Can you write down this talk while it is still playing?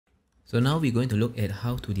So now we're going to look at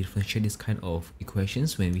how to differentiate this kind of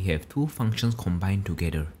equations when we have two functions combined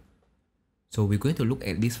together. So we're going to look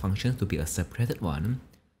at these functions to be a separated one.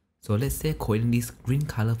 So let's say calling this green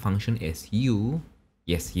color function as u,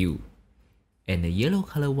 yes u, and the yellow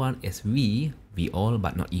color one as v all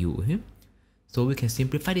but not u. Okay? So we can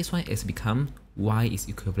simplify this one as become y is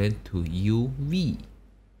equivalent to uv.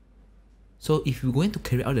 So if we're going to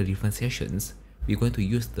carry out the differentiations, we're going to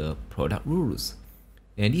use the product rules.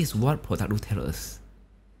 And this is what product rule tells us.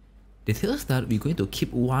 They tell us that we're going to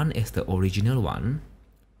keep 1 as the original one,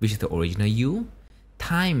 which is the original u,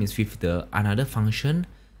 times with the another function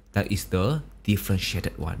that is the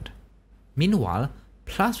differentiated one. Meanwhile,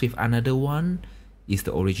 plus with another one is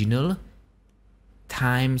the original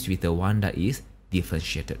times with the one that is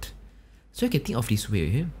differentiated. So you can think of this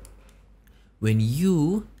way. When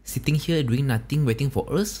you sitting here doing nothing waiting for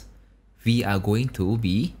us, we are going to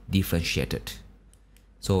be differentiated.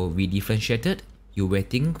 So we differentiated, you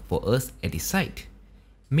waiting for us at this side.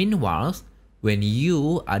 Meanwhile, when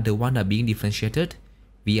you are the one that being differentiated,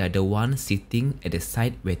 we are the one sitting at the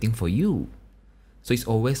side waiting for you. So it's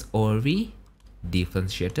always Ori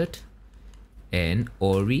differentiated and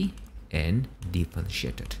Ori and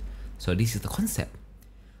differentiated. So this is the concept.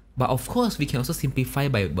 But of course, we can also simplify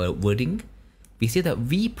by wording. We say that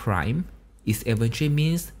v prime is eventually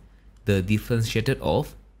means the differentiated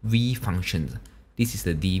of v functions. This is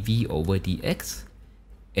the dv over dx,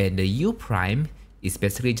 and the u prime is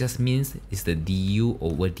basically just means is the du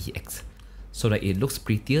over dx, so that it looks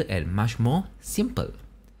prettier and much more simple.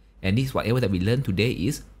 And this whatever that we learned today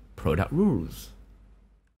is product rules.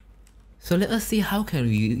 So let us see how can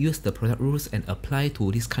we use the product rules and apply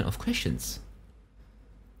to this kind of questions.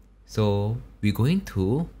 So we're going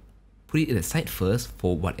to put it at the side first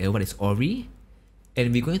for whatever is Ori,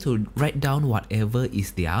 and we're going to write down whatever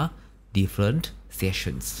is their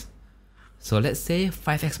differentiations. So let's say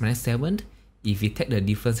 5x minus 7, if we take the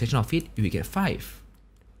differentiation of it, we get 5.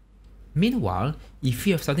 Meanwhile, if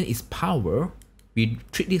we have something is power, we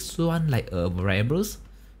treat this one like a variables.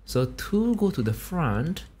 So 2 go to the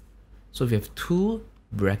front, so we have 2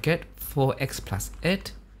 bracket 4x plus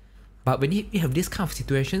 8. But when we have this kind of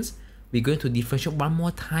situations, we're going to differentiate one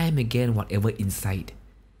more time again whatever inside.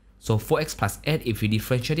 So 4x plus 8, if we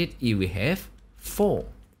differentiate it, it will have 4.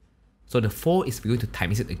 So the 4 is going to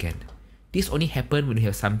times it again. This only happens when we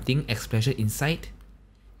have something expression inside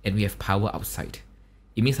and we have power outside.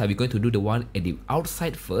 It means that we're going to do the one at the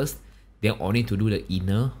outside first, then only to do the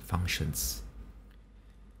inner functions.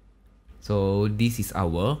 So this is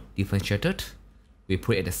our differentiated. We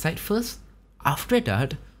put it at the side first. After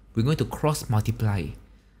that, we're going to cross multiply.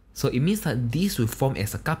 So it means that this will form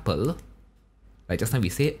as a couple. Like just now we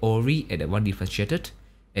say Ori and the one differentiated,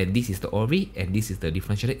 and this is the Ori and this is the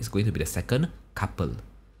differentiated, is going to be the second couple.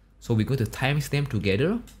 So we're going to times them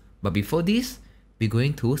together, but before this, we're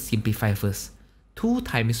going to simplify first. 2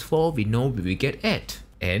 times 4, we know we will get 8,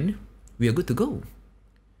 and we are good to go.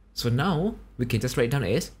 So now, we can just write down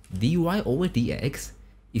as dy over dx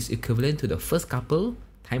is equivalent to the first couple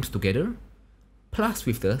times together, plus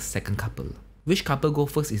with the second couple. Which couple go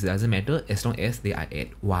first, it doesn't matter as long as they are at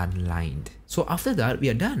one line. So after that, we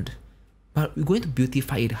are done. But we're going to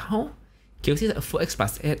beautify it. How? Can we say that 4x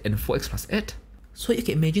plus 8 and 4x plus 8? So you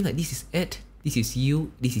can imagine that this is 8, this is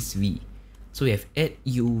u, this is v. So we have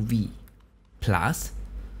 8uv plus,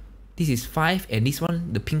 this is 5 and this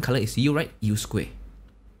one, the pink color is u, right? U square.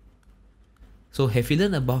 So have you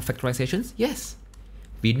learned about factorizations? Yes.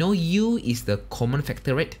 We know u is the common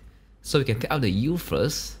factor, right? So we can take out the u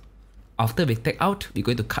first. After we take out, we're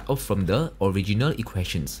going to cut off from the original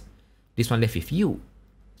equations. This one left with u.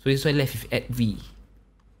 So this one left with 8v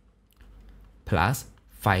plus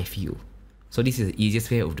 5u. So this is the easiest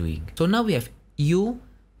way of doing. So now we have u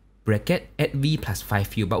bracket 8v plus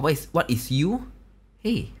 5u. But what is u?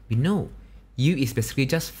 Hey, we know. u is basically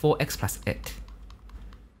just 4x plus 8.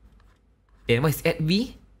 And what is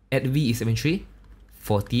 8v? 8v is eventually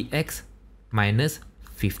 40x minus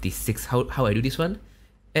 56. How I do this one?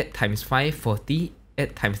 8 times 5, 40.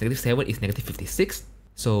 8 times negative 7 is negative 56.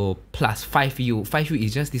 So plus 5u. 5u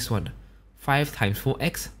is just this one. 5 times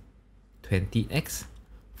 4x, 20x.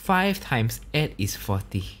 5 times 8 is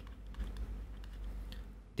 40.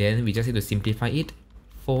 Then we just need to simplify it.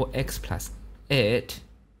 4x plus 8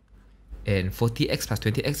 and 40x plus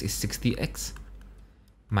 20x is 60x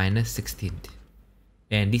minus 16.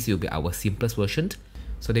 And this will be our simplest version.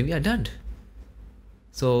 So then we are done.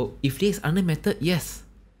 So if there is another method, yes,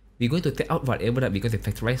 we're going to take out whatever that we're going to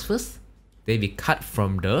factorize first. Then we cut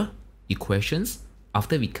from the equations.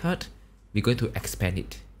 After we cut, we're going to expand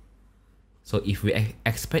it. So if we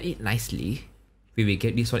expand it nicely, we will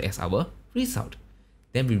get this one as our result.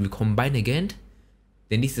 Then we will combine again.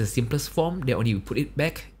 Then this is the simplest form. Then only we put it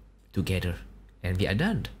back together and we are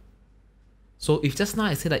done. So if just now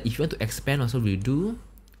I said that if you want to expand also we do,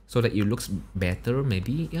 so that it looks better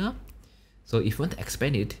maybe, yeah. So if you want to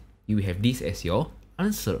expand it, you will have this as your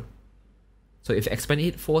answer. So if you expand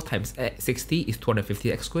it, 4 times 60 is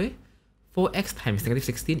 250x squared. 4x times negative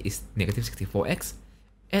 16 is negative 64x.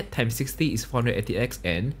 8 times 60 is 480x,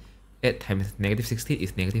 and 8 times negative 16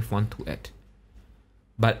 is negative 128.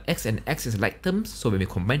 But x and x is like terms, so when we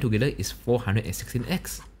combine together is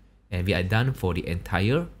 416x. And we are done for the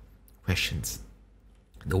entire questions.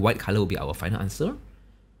 The white color will be our final answer.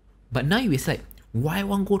 But now you will say, why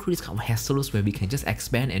won't go through this kind of hassles where we can just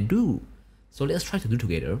expand and do? So let's try to do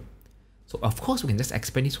together. So of course we can just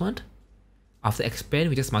expand this one. After expand,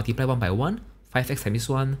 we just multiply 1 by 1. 5x times this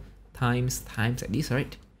one times like this,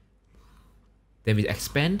 right? Then we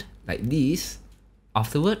expand like this.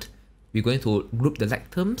 Afterward, we're going to group the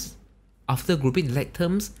like terms. After grouping the like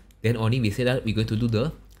terms, then only we say that we're going to do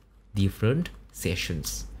the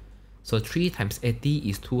differentiations. So 3 times 80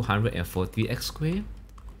 is 240x squared.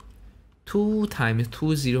 2 times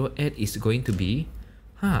 208 is going to be,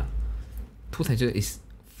 2 times 0 is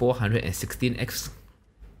 416x,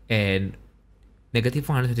 and negative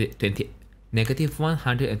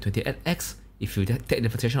 128x, if you take the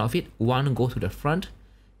differentiation of it, 1 go to the front,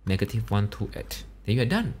 negative 128. Then you are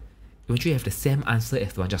done. Eventually you have the same answer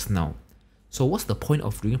as the one just now. So what's the point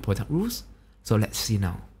of doing product rules? So let's see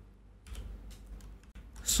now.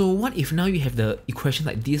 So what if now you have the equation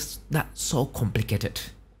like this, that's so complicated?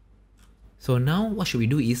 So now what should we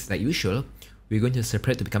do is, like usual, we're going to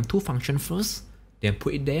separate to become 2 functions first, then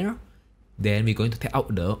put it there. Then we're going to take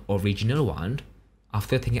out the original one.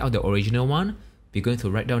 After taking out the original one, we're going to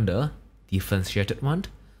write down the differentiated one.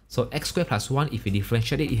 So x squared plus 1, if you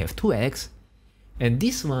differentiate it, you have 2x. And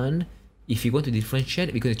this one, if you're going to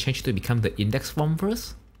differentiate, we're going to change it to become the index form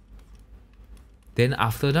first. Then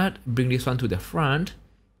after that, bring this one to the front.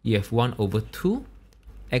 You have 1 over 2,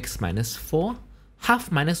 x minus 4.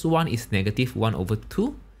 Half minus 1 is negative 1 over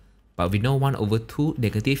 2. But we know 1 over 2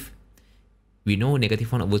 negative. We know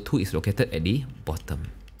negative 1 over 2 is located at the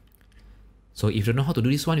bottom. So if you don't know how to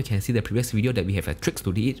do this one, you can see the previous video that we have a tricks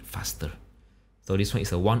to do it faster. So this one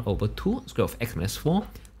is a 1 over 2 square of x minus 4.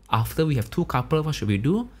 After we have 2 coupled, what should we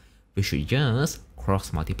do? We should just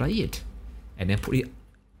cross multiply it and then put it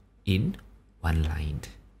in one line.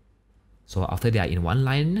 So after they are in one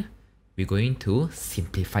line, we're going to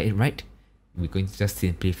simplify it, right? We're going to just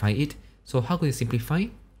simplify it. So how can we simplify?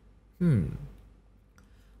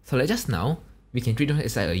 So like just now, we can treat it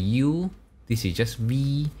as like a u, this is just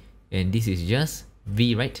v, and this is just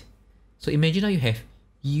v, right? So imagine now you have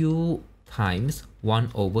u times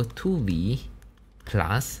 1 over 2v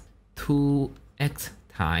plus 2x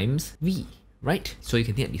times v, right? So you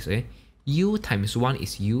can think this way. U times 1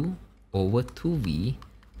 is u over 2v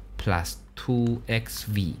plus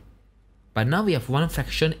 2xv. But now we have one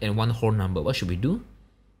fraction and one whole number. What should we do?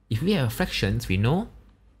 If we have fractions, we know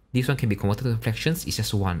this one can be converted to fractions, it's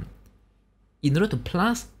just 1. In order to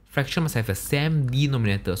plus, fraction must have the same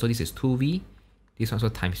denominator. So this is 2v, this one also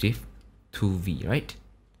times with 2v, right?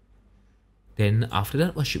 Then after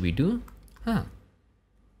that, what should we do?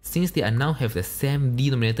 Since they are now have the same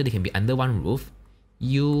denominator, they can be under one roof.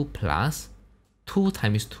 U plus 2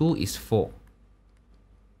 times 2 is 4.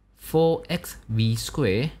 4xv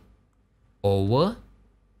squared over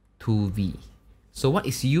 2v. So what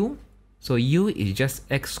is u? So u is just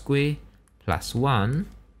x squared plus 1.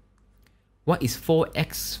 What is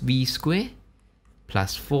 4xv squared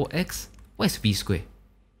plus 4x? What is v squared?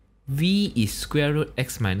 V is square root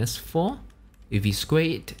x minus 4. If we square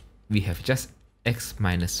it, we have just x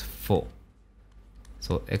minus 4.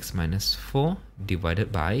 So x minus 4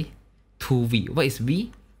 divided by 2v. What is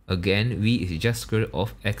v? Again, v is just square root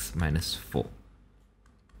of x minus 4.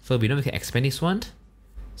 So we know we can expand this one.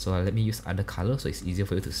 So let me use other color so it's easier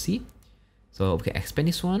for you to see. So we can expand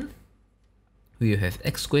this one. We will have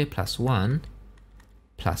x squared plus 1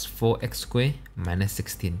 plus 4x squared minus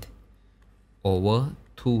 16 over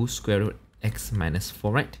 2 square root x minus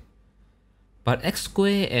 4, right? But x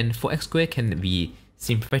squared and 4x squared can be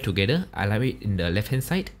simplified together. I like it in the left hand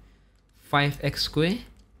side. 5x squared.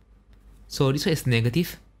 So this one is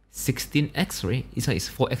negative 16x, right? This one is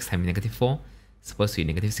 4x times negative 4. Supposed to be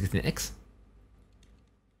negative 16x.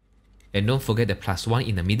 And don't forget the plus 1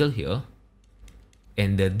 in the middle here.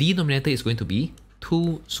 And the denominator is going to be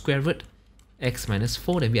 2 square root x minus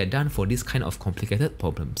 4. Then we are done for this kind of complicated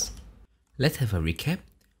problems. Let's have a recap.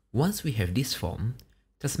 Once we have this form,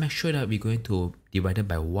 just make sure that we're going to divide it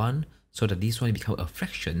by 1 so that this one becomes a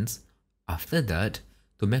fractions. After that,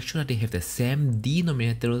 to make sure that they have the same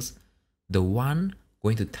denominators, the 1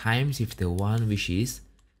 going to times with the 1 which is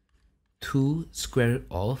 2 square root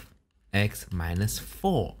of x minus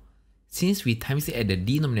 4. Since we times it at the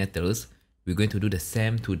denominators, we're going to do the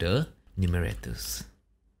same to the numerators.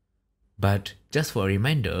 But just for a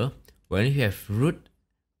reminder, when you have root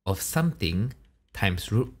of something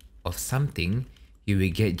times root of something, you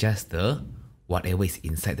will get just the whatever is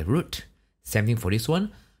inside the root. Same thing for this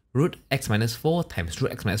one. Root x minus 4 times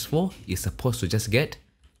root x minus 4 is supposed to just get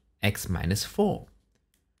x minus 4.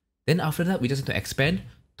 Then after that, we just need to expand.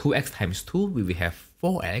 2x times 2, we will have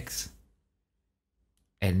 4x.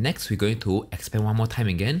 And next, we're going to expand one more time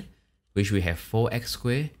again, which we have 4x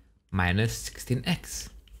squared minus 16x.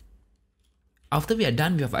 After we are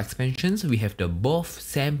done with our expansions, we have the both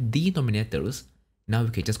same denominators. Now we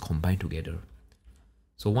can just combine together.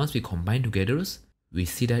 So once we combine together, we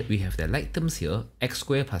see that we have the like terms here, x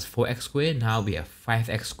squared plus 4x squared. Now we have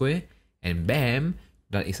 5x squared, and bam,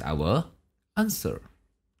 that is our answer.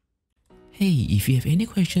 Hey, if you have any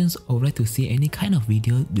questions or would like to see any kind of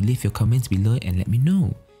video, do leave your comments below and let me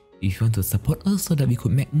know. If you want to support us so that we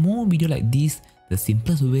could make more videos like this, the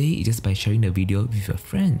simplest way is just by sharing the video with your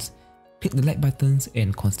friends. Click the like buttons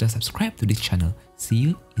and consider subscribe to this channel. See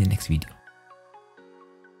you in the next video.